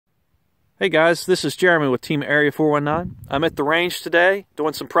Hey guys, this is Jeremy with Team Area 419. I'm at the range today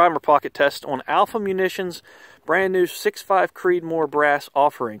doing some primer pocket tests on Alpha Munitions brand new 6.5 Creedmoor brass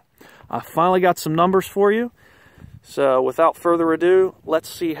offering. I finally got some numbers for you, so without further ado, let's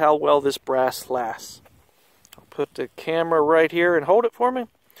see how well this brass lasts. I'll put the camera right here and hold it for me.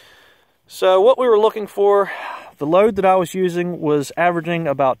 So what we were looking for, the load that I was using was averaging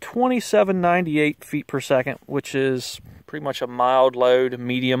about 2798 feet per second, which is pretty much a mild load,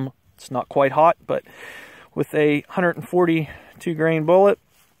 medium. It's not quite hot, but with a 142 grain bullet,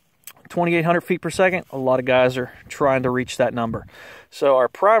 2,800 feet per second, a lot of guys are trying to reach that number. So our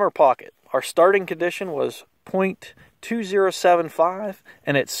primer pocket, our starting condition was 0.2075,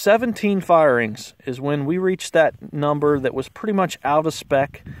 and at 17 firings is when we reached that number that was pretty much out of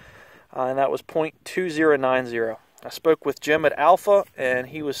spec, and that was 0.2090. I spoke with Jim at Alpha, and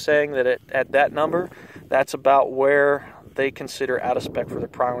he was saying that at that number, that's about where they consider out of spec for their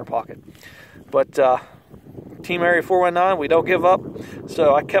primer pocket. But Team Area 419, we don't give up.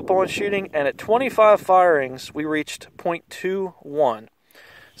 So I kept on shooting, and at 25 firings, we reached 0.21.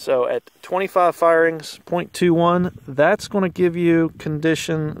 So at 25 firings, 0.21, that's going to give you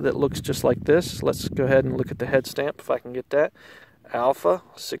condition that looks just like this. Let's go ahead and look at the head stamp if I can get that. Alpha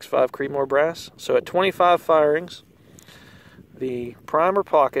 6.5 Creedmoor brass. So at 25 firings, the primer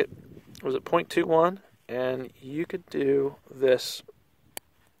pocket was at 0.21. And you could do this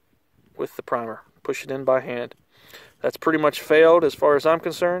with the primer. Push it in by hand. That's pretty much failed as far as I'm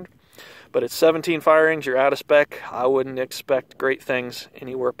concerned. But at 17 firings, you're out of spec. I wouldn't expect great things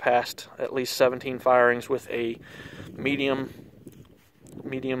anywhere past at least 17 firings with a medium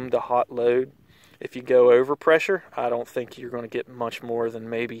to hot load. If you go over pressure, I don't think you're going to get much more than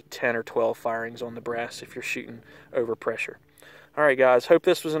maybe 10 or 12 firings on the brass if you're shooting over pressure. All right, guys. Hope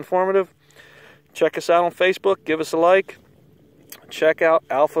this was informative. Check us out on Facebook. Give us a like. Check out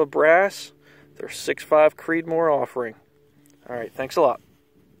Alpha Brass, their 6.5 Creedmoor offering. All right, thanks a lot.